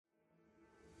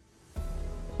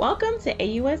Welcome to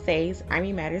AUSA's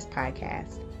Army Matters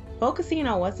podcast, focusing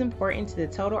on what's important to the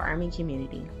total Army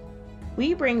community.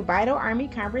 We bring vital Army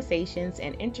conversations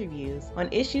and interviews on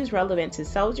issues relevant to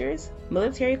soldiers,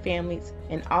 military families,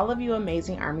 and all of you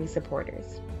amazing Army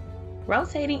supporters.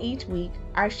 Rotating each week,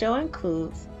 our show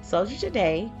includes Soldier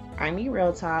Today, Army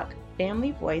Real Talk,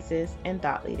 Family Voices, and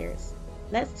Thought Leaders.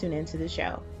 Let's tune into the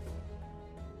show.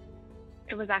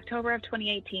 It was October of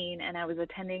 2018, and I was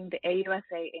attending the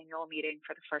AUSA annual meeting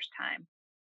for the first time.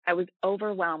 I was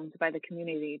overwhelmed by the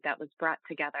community that was brought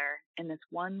together in this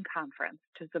one conference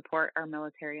to support our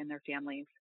military and their families.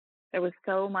 There was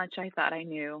so much I thought I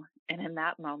knew, and in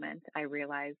that moment, I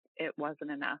realized it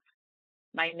wasn't enough.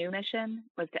 My new mission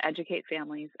was to educate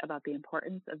families about the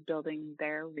importance of building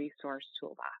their resource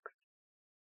toolbox.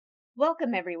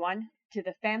 Welcome, everyone, to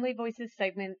the Family Voices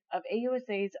segment of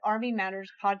AUSA's Army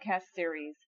Matters podcast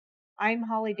series. I'm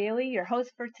Holly Daly, your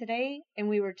host for today, and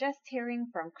we were just hearing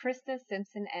from Krista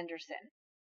Simpson Anderson.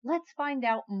 Let's find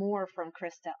out more from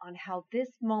Krista on how this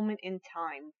moment in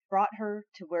time brought her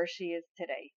to where she is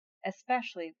today,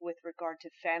 especially with regard to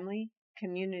family,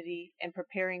 community, and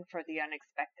preparing for the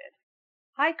unexpected.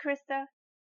 Hi, Krista.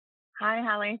 Hi,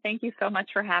 Holly. Thank you so much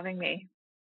for having me.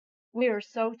 We are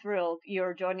so thrilled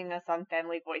you're joining us on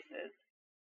Family Voices.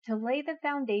 To lay the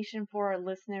foundation for our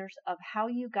listeners of how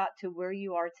you got to where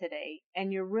you are today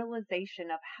and your realization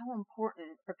of how important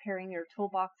preparing your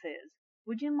toolbox is,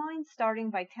 would you mind starting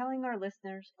by telling our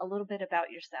listeners a little bit about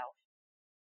yourself?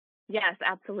 Yes,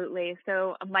 absolutely.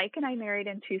 So Mike and I married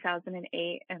in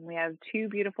 2008, and we have two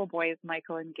beautiful boys,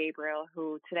 Michael and Gabriel,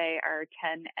 who today are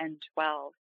 10 and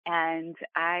 12. And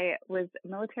I was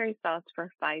military spouse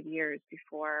for 5 years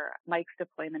before Mike's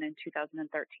deployment in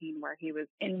 2013, where he was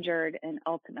injured and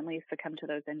ultimately succumbed to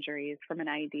those injuries from an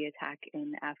IED attack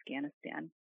in Afghanistan.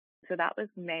 So that was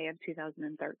May of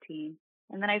 2013.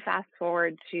 And then I fast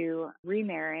forward to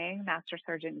remarrying Master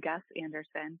Sergeant Gus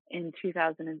Anderson in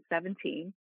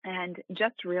 2017. And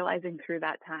just realizing through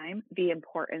that time the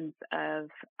importance of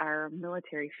our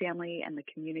military family and the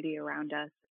community around us,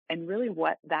 and really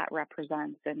what that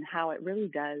represents and how it really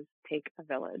does take a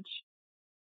village.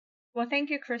 Well, thank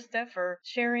you, Krista, for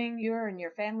sharing your and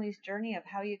your family's journey of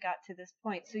how you got to this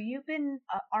point. So you've been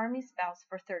an Army spouse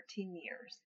for 13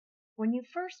 years. When you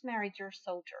first married your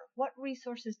soldier, what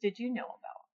resources did you know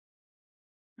about?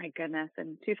 My goodness,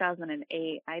 in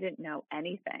 2008, I didn't know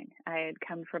anything. I had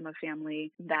come from a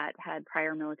family that had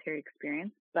prior military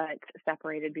experience, but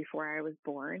separated before I was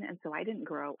born. And so I didn't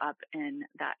grow up in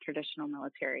that traditional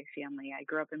military family. I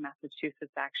grew up in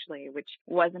Massachusetts, actually, which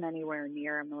wasn't anywhere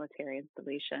near a military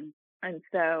installation. And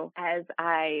so as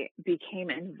I became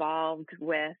involved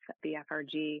with the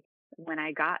FRG, when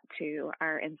I got to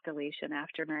our installation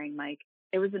after marrying Mike,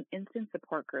 it was an instant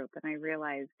support group. And I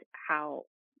realized how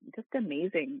just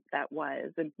amazing that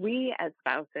was. And we as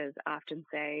spouses often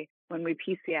say when we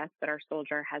PCS that our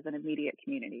soldier has an immediate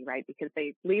community, right? Because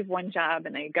they leave one job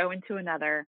and they go into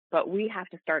another, but we have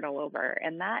to start all over.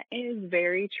 And that is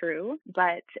very true.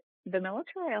 But the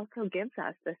military also gives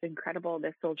us this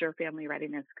soldier family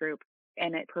readiness group.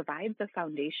 And it provides the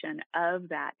foundation of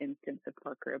that instant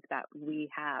support group that we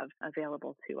have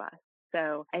available to us.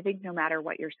 So I think no matter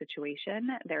what your situation,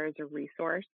 there is a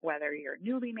resource, whether you're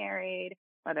newly married,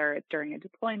 whether it's during a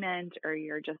deployment or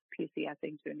you're just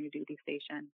PCSing to a new duty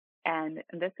station. And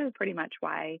this is pretty much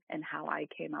why and how I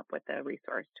came up with the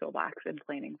resource toolbox and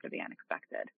planning for the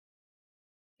unexpected.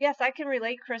 Yes, I can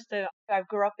relate, Krista. I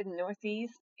grew up in the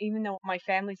Northeast. Even though my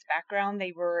family's background,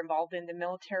 they were involved in the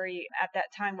military at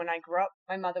that time when I grew up.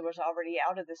 My mother was already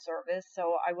out of the service,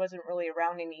 so I wasn't really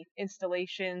around any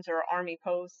installations or Army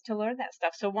posts to learn that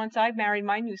stuff. So once I married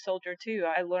my new soldier, too,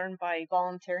 I learned by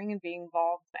volunteering and being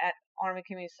involved at Army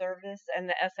Community Service and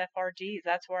the SFRGs.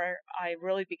 That's where I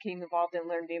really became involved and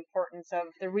learned the importance of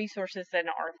the resources in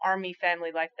our Army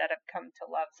family life that I've come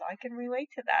to love. So I can relate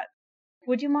to that.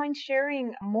 Would you mind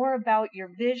sharing more about your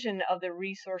vision of the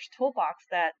resource toolbox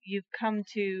that you've come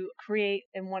to create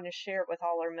and want to share with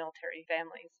all our military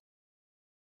families?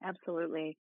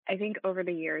 Absolutely. I think over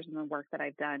the years and the work that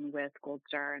I've done with Gold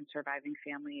Star and surviving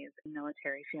families,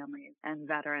 military families, and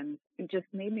veterans, it just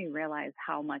made me realize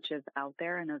how much is out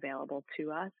there and available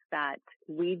to us that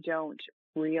we don't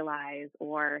realize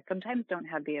or sometimes don't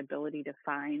have the ability to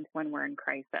find when we're in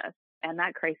crisis. And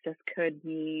that crisis could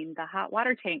mean the hot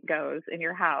water tank goes in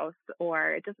your house,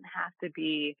 or it doesn't have to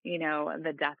be,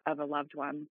 the death of a loved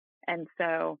one. And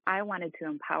so I wanted to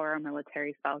empower our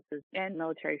military spouses and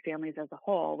military families as a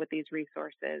whole with these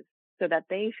resources so that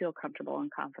they feel comfortable and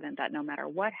confident that no matter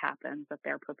what happens, that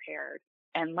they're prepared.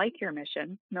 And like your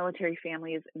mission, military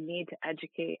families need to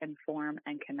educate, inform,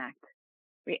 and connect.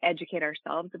 We educate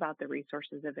ourselves about the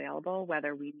resources available,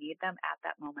 whether we need them at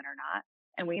that moment or not.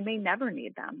 And we may never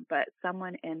need them, but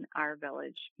someone in our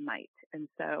village might. And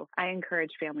so I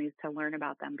encourage families to learn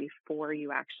about them before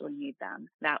you actually need them.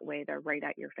 That way they're right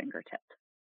at your fingertips.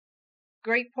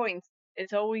 Great points.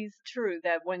 It's always true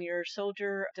that when your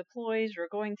soldier deploys or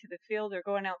going to the field or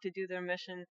going out to do their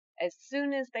mission, as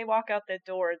soon as they walk out the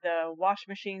door, the wash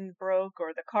machine broke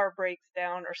or the car breaks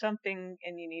down or something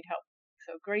and you need help.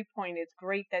 So great point. It's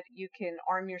great that you can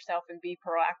arm yourself and be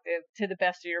proactive to the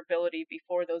best of your ability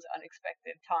before those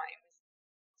unexpected times.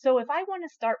 So if I want to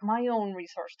start my own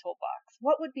resource toolbox,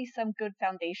 what would be some good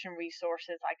foundation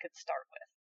resources I could start with?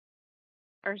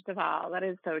 First of all, that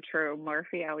is so true.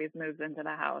 Murphy always moves into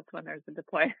the house when there's a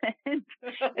deployment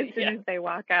as soon as they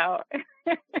walk out.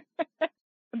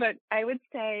 But I would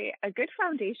say a good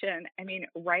foundation, I mean,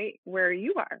 right where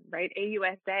you are, right?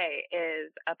 AUSA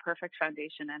is a perfect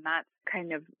foundation. And that's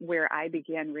kind of where I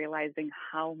began realizing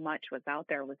how much was out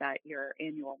there was at your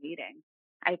annual meeting.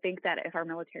 I think that if our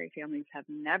military families have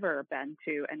never been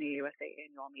to an AUSA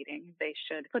annual meeting, they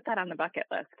should put that on the bucket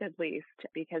list at least,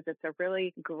 because it's a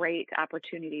really great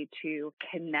opportunity to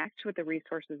connect with the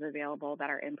resources available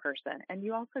that are in person. And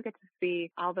you also get to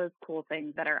see all those cool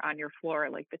things that are on your floor,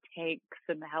 like the tanks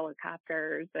and the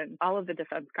helicopters, and all of the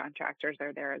defense contractors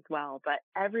are there as well. But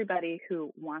everybody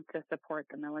who wants to support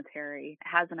the military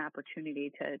has an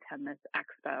opportunity to attend this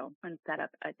expo and set up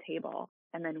a table.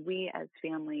 And then we as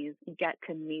families get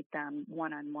to meet them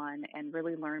one-on-one and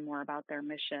really learn more about their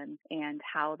mission and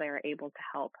how they're able to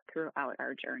help throughout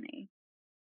our journey.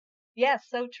 Yes,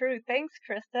 so true. Thanks,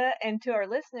 Krista. And to our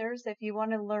listeners, if you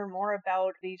want to learn more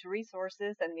about these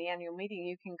resources and the annual meeting,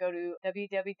 you can go to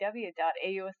www.ausa.org.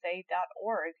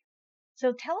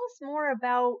 So tell us more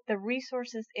about the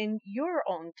resources in your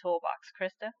own toolbox,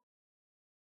 Krista.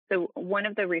 So one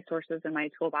of the resources in my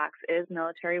toolbox is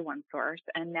Military OneSource,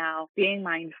 and now being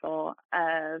mindful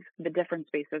of the different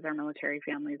spaces our military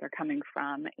families are coming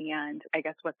from and I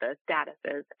guess what the status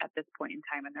is at this point in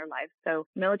time in their lives. So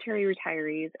military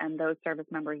retirees and those service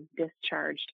members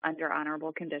discharged under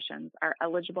honorable conditions are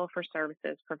eligible for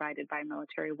services provided by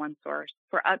Military OneSource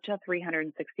for up to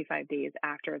 365 days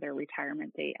after their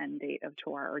retirement date and date of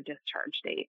tour or discharge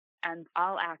date. And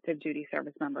all active duty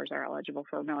service members are eligible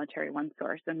for Military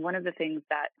OneSource. And one of the things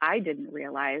that I didn't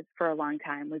realize for a long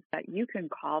time was that you can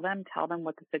call them, tell them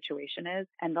what the situation is,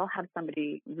 and they'll have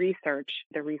somebody research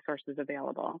the resources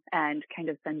available and kind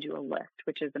of send you a list,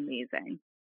 which is amazing.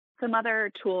 Some other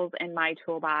tools in my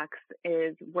toolbox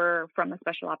is we're from the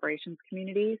Special Operations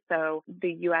community. So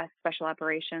the U.S. Special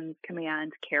Operations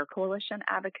Command Care Coalition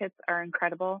advocates are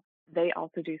incredible. They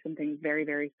also do some things very,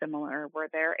 very similar where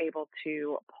they're able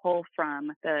to pull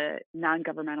from the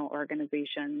non-governmental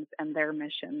organizations and their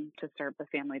mission to serve the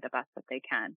family the best that they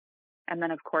can. And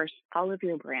then, of course, all of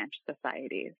your branch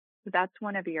societies. That's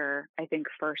one of your, I think,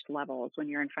 first levels when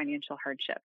you're in financial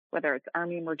hardship, whether it's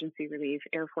Army Emergency Relief,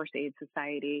 Air Force Aid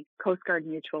Society, Coast Guard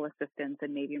Mutual Assistance,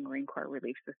 and Navy Marine Corps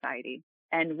Relief Society.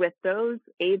 And with those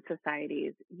aid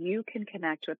societies, you can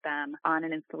connect with them on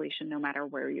an installation no matter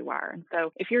where you are. And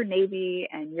so if you're Navy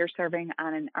and you're serving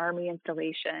on an Army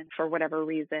installation for whatever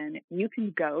reason, you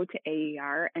can go to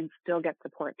AER and still get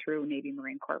support through Navy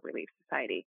Marine Corps Relief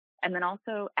Society. And then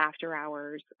also after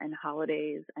hours and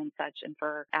holidays and such, and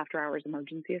for after hours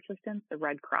emergency assistance, the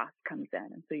Red Cross comes in.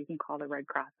 And so you can call the Red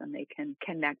Cross and they can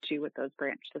connect you with those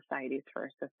branch societies for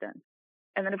assistance.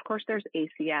 And then, of course, there's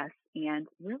ACS, and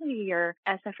really your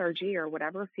SFRG or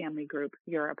whatever family group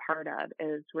you're a part of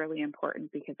is really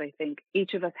important because I think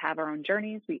each of us have our own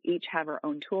journeys. We each have our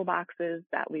own toolboxes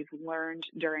that we've learned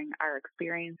during our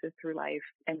experiences through life.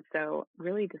 And so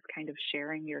really just kind of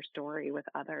sharing your story with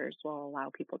others will allow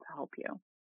people to help you.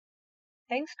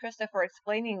 Thanks, Krista, for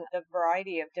explaining the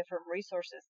variety of different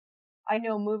resources. I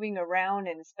know moving around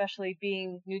and especially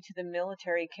being new to the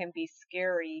military can be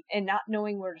scary and not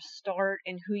knowing where to start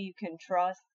and who you can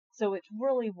trust. So it's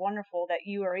really wonderful that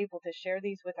you are able to share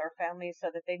these with our families so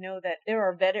that they know that there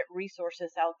are vetted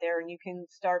resources out there and you can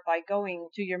start by going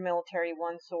to your Military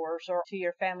OneSource or to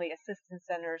your family assistance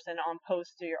centers and on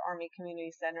post to your Army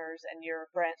community centers and your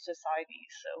branch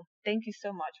societies. So thank you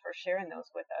so much for sharing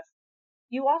those with us.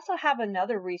 You also have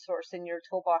another resource in your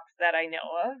toolbox that I know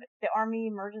of, the Army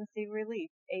Emergency Relief,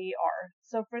 AER.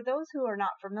 So for those who are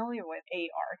not familiar with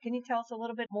AER, can you tell us a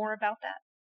little bit more about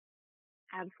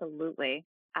that? Absolutely.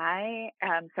 I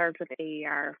served with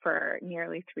AER for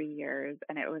nearly 3 years,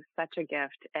 and it was such a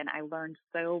gift. And I learned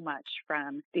so much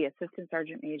from the assistant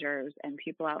sergeant majors and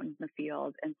people out in the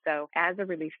field. And so as a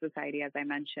relief society, as I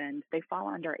mentioned, they fall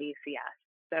under ACS.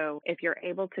 So if you're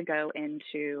able to go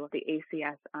into the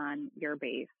ACS on your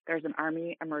base, there's an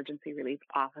Army Emergency Relief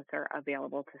Officer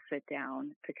available to sit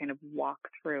down to kind of walk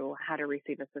through how to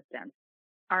receive assistance.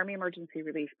 Army Emergency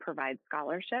Relief provides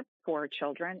scholarships for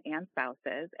children and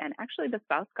spouses. And actually, the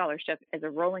spouse scholarship is a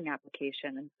rolling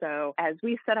application. And so as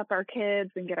we set up our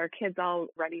kids and get our kids all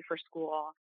ready for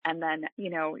school, and then,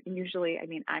 usually,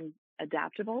 I'm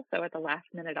adaptable. So at the last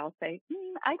minute, I'll say,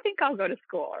 I think I'll go to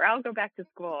school or I'll go back to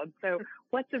school. And so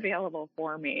what's available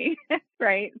for me,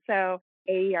 right? So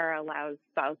AER allows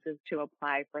spouses to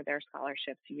apply for their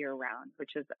scholarships year round,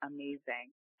 which is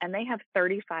amazing. And they have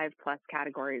 35 plus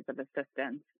categories of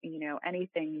assistance,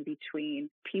 anything between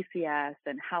PCS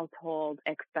and household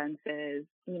expenses,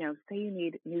 say you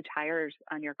need new tires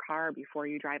on your car before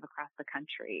you drive across the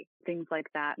country, things like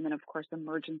that. And then, of course,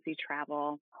 emergency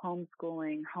travel,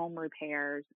 homeschooling, home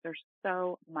repairs. There's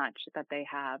so much that they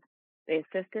have. They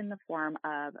assist in the form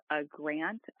of a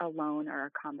grant, a loan, or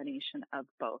a combination of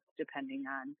both, depending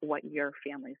on what your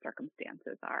family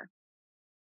circumstances are.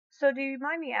 So do you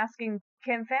mind me asking,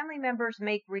 can family members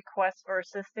make requests for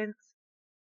assistance?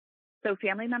 So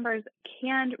family members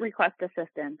can request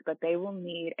assistance, but they will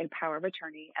need a power of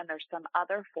attorney. And there's some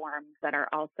other forms that are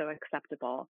also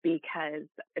acceptable because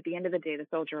at the end of the day, the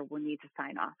soldier will need to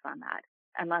sign off on that.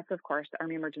 Unless, of course,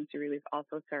 Army Emergency Relief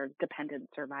also serves dependent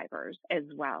survivors as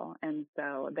well. And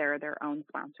so they're their own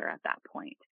sponsor at that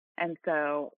point. And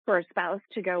so for a spouse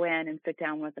to go in and sit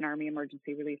down with an Army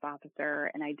Emergency Relief Officer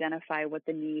and identify what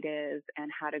the need is and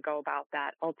how to go about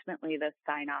that, ultimately the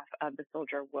sign-off of the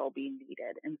soldier will be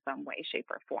needed in some way,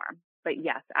 shape, or form. But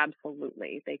yes,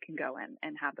 absolutely, they can go in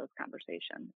and have those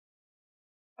conversations.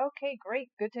 Okay,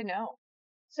 great. Good to know.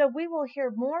 So we will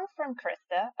hear more from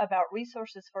Krista about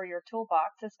resources for your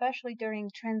toolbox, especially during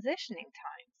transitioning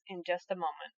times, in just a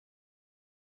moment.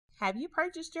 Have you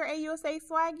purchased your AUSA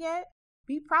swag yet?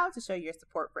 Be proud to show your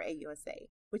support for AUSA,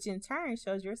 which in turn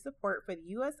shows your support for the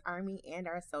U.S. Army and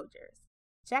our soldiers.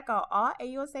 Check out all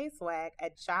AUSA swag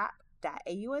at shop.ausa.org.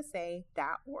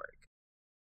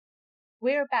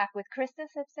 We're back with Krista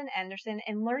Simpson Anderson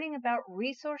and learning about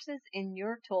resources in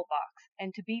your toolbox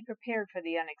and to be prepared for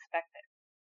the unexpected.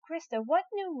 Krista, what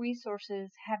new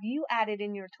resources have you added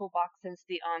in your toolbox since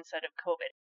the onset of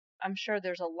COVID? I'm sure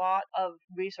there's a lot of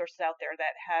resources out there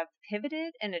that have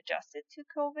pivoted and adjusted to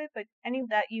COVID, but any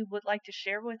that you would like to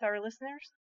share with our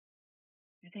listeners?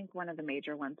 I think one of the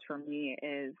major ones for me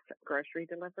is grocery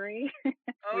delivery.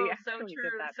 Oh, so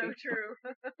true.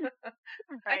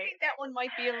 Right? I think that one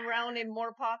might be around and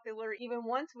more popular even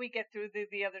once we get through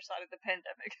the other side of the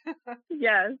pandemic.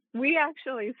 Yes, we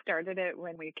actually started it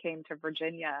when we came to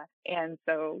Virginia. And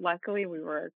so luckily we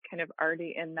were kind of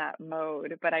already in that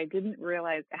mode, but I didn't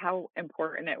realize how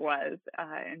important it was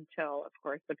until, of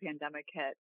course, the pandemic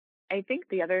hit. I think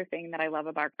the other thing that I love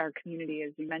about our community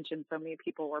is you mentioned so many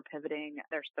people were pivoting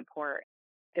their support.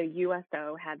 The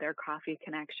USO had their coffee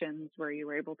connections where you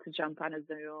were able to jump on a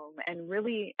Zoom and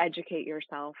really educate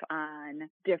yourself on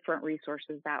different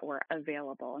resources that were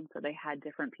available. And so they had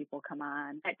different people come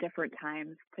on at different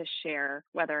times to share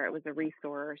whether it was a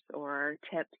resource or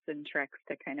tips and tricks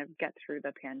to kind of get through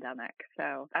the pandemic.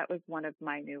 So that was one of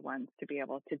my new ones, to be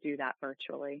able to do that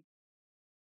virtually.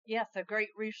 Yes, a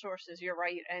great resources, you're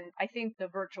right. And I think the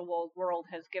virtual world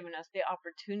has given us the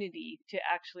opportunity to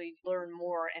actually learn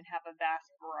more and have a vast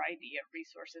variety of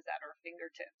resources at our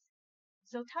fingertips.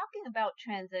 So talking about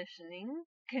transitioning,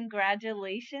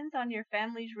 congratulations on your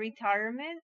family's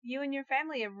retirement. You and your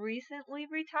family have recently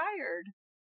retired.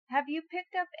 Have you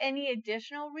picked up any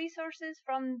additional resources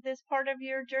from this part of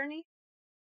your journey?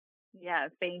 Yeah,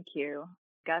 thank you.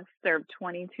 Gus served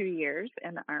 22 years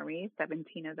in the Army.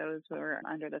 17 of those were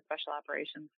under the Special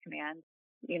Operations Command.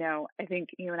 I think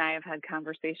you and I have had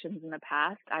conversations in the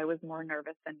past. I was more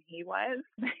nervous than he was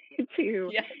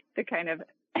to kind of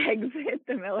exit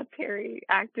the military,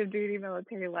 active duty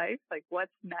military life. Like,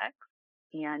 what's next?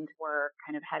 And we're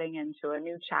kind of heading into a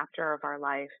new chapter of our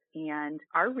life, and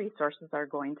our resources are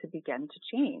going to begin to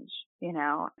change,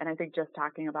 and I think just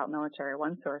talking about Military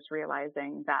One Source,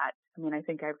 realizing that, I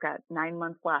think I've got 9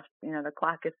 months left, the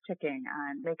clock is ticking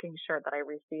on making sure that I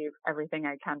receive everything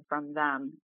I can from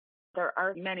them. There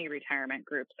are many retirement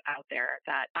groups out there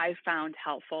that I found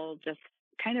helpful, just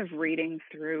kind of reading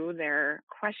through their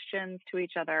questions to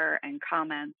each other and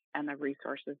comments and the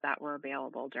resources that were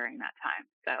available during that time.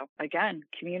 So again,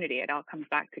 community, it all comes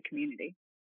back to community.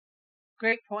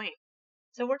 Great point.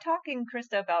 So we're talking,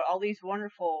 Krista, about all these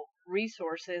wonderful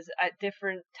resources at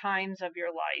different times of your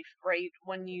life, right?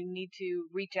 When you need to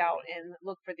reach out and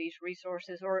look for these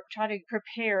resources or try to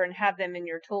prepare and have them in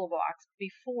your toolbox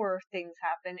before things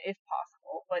happen, if possible.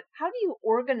 wonderful. But how do you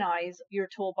organize your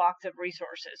toolbox of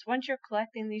resources? Once you're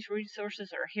collecting these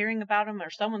resources or hearing about them or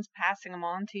someone's passing them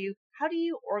on to you, how do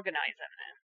you organize them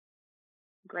then?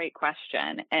 Great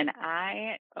question. And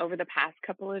I, over the past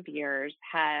couple of years,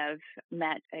 have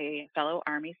met a fellow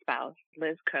Army spouse,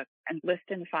 Liz Cook, and List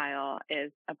and File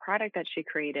is a product that she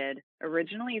created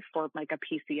originally for like a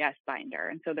PCS binder.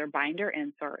 And so they're binder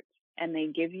inserts. And they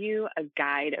give you a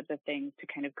guide of the things to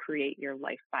kind of create your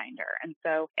life binder. And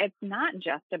so it's not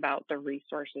just about the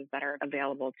resources that are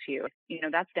available to you. You know,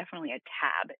 that's definitely a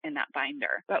tab in that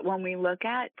binder. But when we look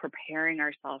at preparing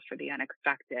ourselves for the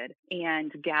unexpected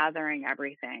and gathering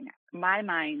everything, my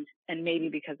mind, and maybe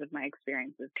because of my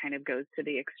experiences, kind of goes to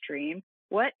the extreme.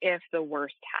 What if the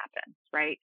worst happens,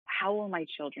 right? How will my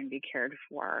children be cared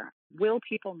for? Will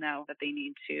people know that they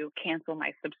need to cancel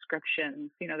my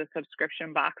subscriptions, you know, the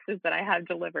subscription boxes that I have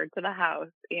delivered to the house?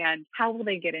 And how will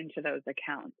they get into those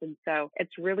accounts? And so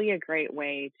it's really a great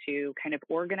way to kind of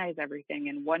organize everything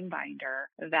in one binder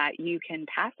that you can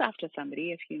pass off to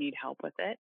somebody if you need help with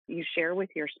it. You share with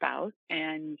your spouse,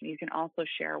 and you can also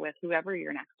share with whoever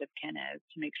your next of kin is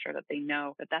to make sure that they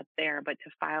know that that's there, but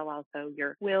to file also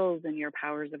your wills and your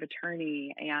powers of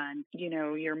attorney and, you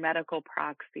know, your medical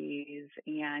proxies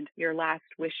and your last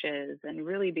wishes, and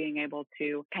really being able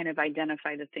to kind of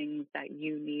identify the things that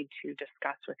you need to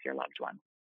discuss with your loved ones.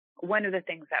 One of the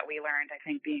things that we learned, I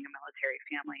think, being a military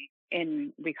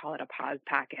family, we call it a pause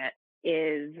packet,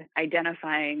 is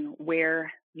identifying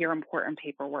where your important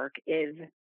paperwork is,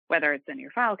 whether it's in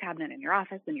your file cabinet, in your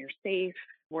office, in your safe,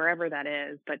 wherever that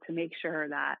is, but to make sure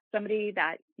that somebody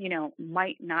that, you know,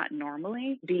 might not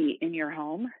normally be in your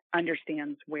home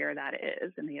understands where that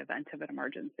is in the event of an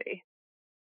emergency.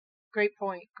 Great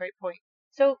point. Great point.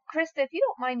 So, Krista, if you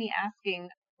don't mind me asking,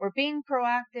 we're being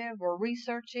proactive, we're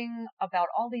researching about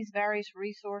all these various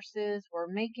resources,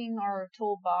 we're making our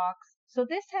toolbox. So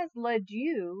this has led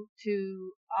you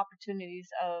to opportunities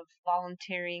of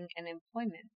volunteering and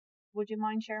employment. Would you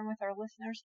mind sharing with our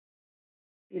listeners?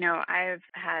 You know, I've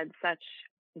had such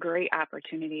great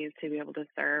opportunities to be able to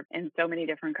serve in so many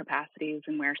different capacities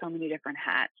and wear so many different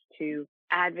hats to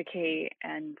advocate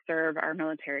and serve our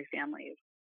military families.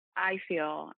 I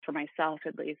feel, for myself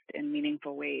at least, in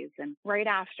meaningful ways. And right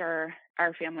after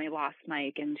our family lost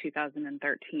Mike in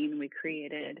 2013, we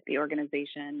created the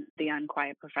organization, The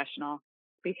Unquiet Professional,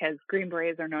 because Green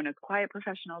Berets are known as quiet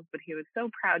professionals, but he was so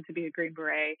proud to be a Green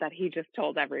Beret that he just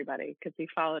told everybody because he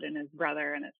followed in his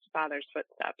brother and his father's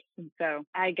footsteps. And so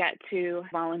I get to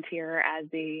volunteer as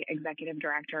the executive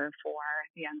director for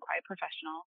the Unquiet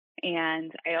Professional.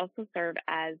 And I also serve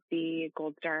as the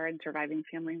Gold Star and Surviving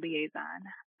Family Liaison,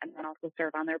 and then also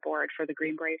serve on their board for the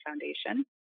Green Beret Foundation.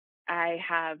 I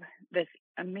have this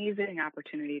amazing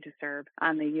opportunity to serve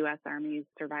on the U.S. Army's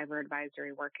Survivor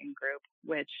Advisory Working Group,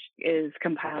 which is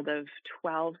compiled of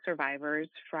 12 survivors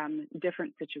from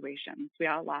different situations. We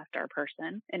all lost our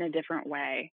person in a different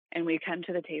way. And we come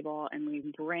to the table and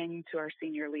we bring to our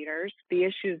senior leaders the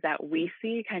issues that we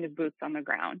see, kind of boots on the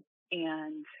ground.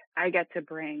 And I get to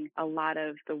bring a lot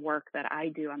of the work that I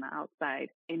do on the outside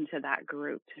into that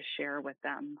group to share with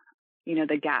them, you know,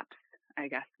 the gaps, I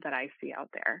guess, that I see out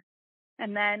there.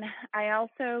 And then I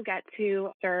also get to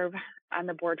serve on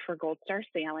the board for Gold Star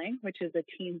Sailing, which is a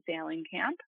teen sailing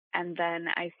camp. And then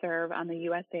I serve on the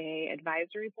USAA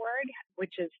Advisory Board,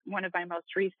 which is one of my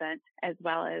most recent, as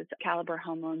well as Caliber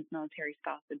Home Loans Military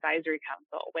Spouse Advisory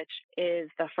Council, which is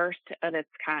the first of its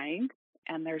kind.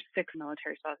 And there's 6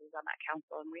 military spouses on that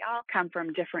council, and we all come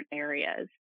from different areas.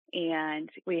 And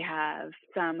we have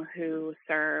some who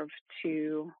serve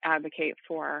to advocate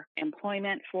for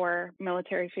employment for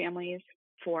military families,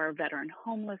 for veteran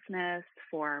homelessness,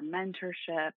 for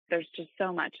mentorship. There's just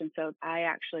so much. And so I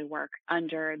actually work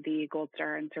under the Gold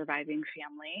Star and Surviving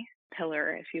Family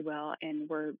pillar, if you will, and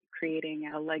we're creating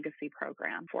a legacy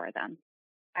program for them.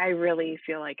 I really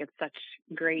feel like it's such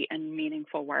great and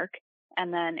meaningful work.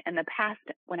 And then in the past,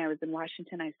 when I was in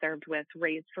Washington, I served with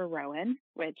Raise for Rowan,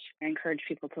 which I encourage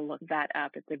people to look that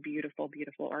up. It's a beautiful,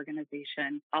 beautiful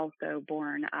organization, also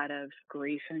born out of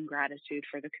grief and gratitude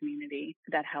for the community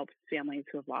that helps families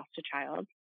who have lost a child.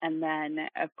 And then,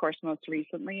 of course, most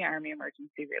recently, Army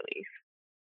Emergency Relief.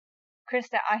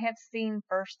 Krista, I have seen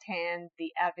firsthand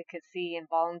the advocacy and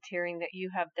volunteering that you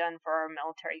have done for our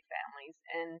military families.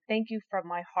 And thank you from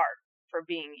my heart for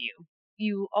being you.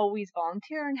 You always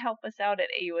volunteer and help us out at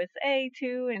AUSA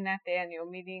too, and at the annual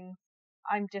meetings.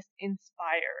 I'm just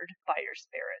inspired by your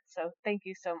spirit. So thank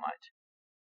you so much.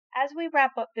 As we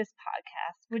wrap up this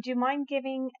podcast, would you mind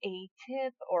giving a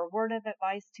tip or word of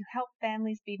advice to help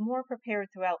families be more prepared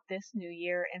throughout this new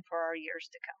year and for our years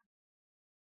to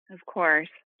come? Of course.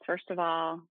 First of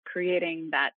all, creating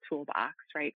that toolbox,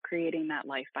 right? Creating that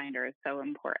life binder is so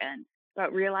important.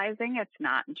 But realizing it's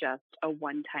not just a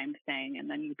one-time thing and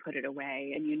then you put it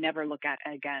away and you never look at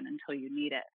it again until you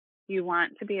need it. You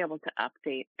want to be able to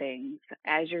update things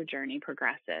as your journey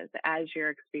progresses, as your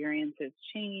experiences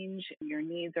change, your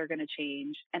needs are going to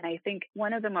change. And I think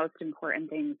one of the most important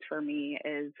things for me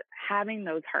is having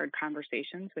those hard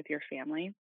conversations with your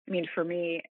family. I mean, for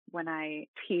me, when I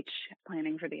teach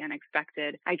planning for the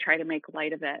unexpected, I try to make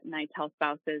light of it. And I tell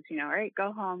spouses, all right,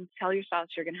 go home, tell your spouse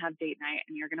you're going to have date night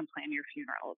and you're going to plan your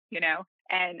funeral,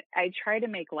 And I try to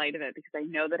make light of it because I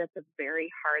know that it's a very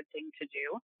hard thing to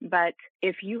do. But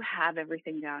if you have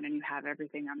everything down and you have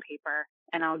everything on paper,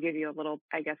 and I'll give you a little,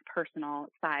 personal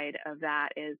side of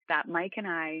that is that Mike and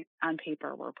I on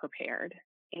paper were prepared.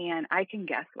 And I can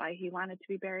guess why he wanted to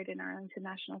be buried in Arlington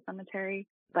National Cemetery,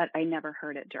 but I never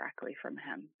heard it directly from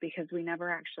him because we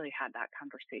never actually had that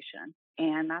conversation.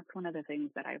 And that's one of the things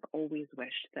that I've always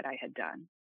wished that I had done.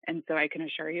 And so I can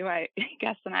assure you,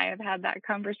 Gus and I have had that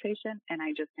conversation, and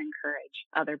I just encourage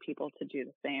other people to do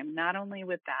the same, not only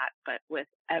with that, but with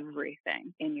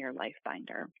everything in your life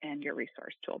binder and your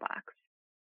resource toolbox.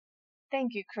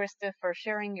 Thank you, Krista, for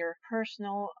sharing your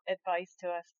personal advice to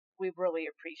us. We really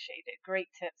appreciate it. Great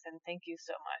tips, and thank you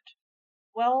so much.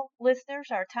 Well, listeners,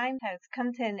 our time has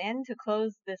come to an end to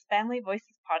close this Family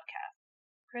Voices podcast.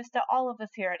 Krista, all of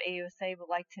us here at AUSA would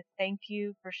like to thank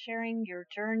you for sharing your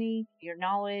journey, your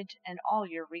knowledge, and all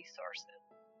your resources.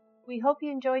 We hope you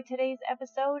enjoyed today's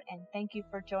episode, and thank you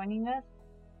for joining us.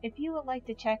 If you would like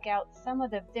to check out some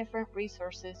of the different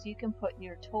resources you can put in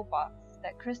your toolbox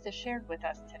that Krista shared with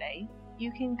us today,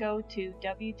 you can go to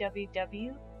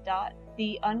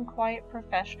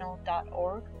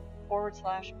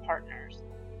www.theunquietprofessional.org/partners.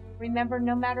 Remember,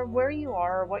 no matter where you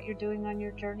are or what you're doing on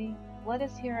your journey, let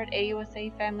us here at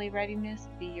AUSA Family Readiness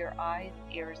be your eyes,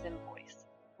 ears, and voice.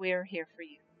 We are here for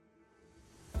you.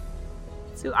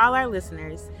 To all our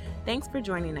listeners, thanks for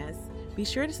joining us. Be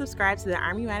sure to subscribe to the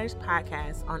Army Matters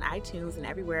podcast on iTunes and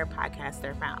everywhere podcasts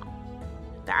are found.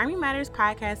 The Army Matters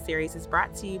podcast series is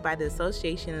brought to you by the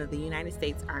Association of the United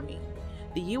States Army,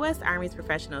 the U.S. Army's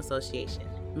professional association,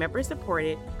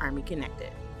 member-supported, Army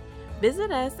connected.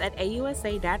 Visit us at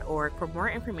ausa.org for more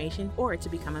information or to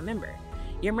become a member.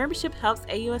 Your membership helps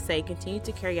AUSA continue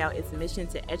to carry out its mission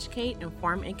to educate,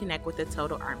 inform, and connect with the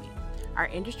total Army, our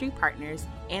industry partners,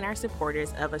 and our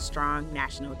supporters of a strong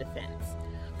national defense.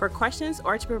 For questions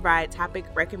or to provide topic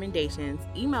recommendations,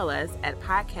 email us at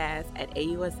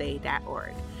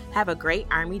podcast@ausa.org. Have a great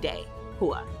Army Day.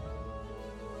 Hua.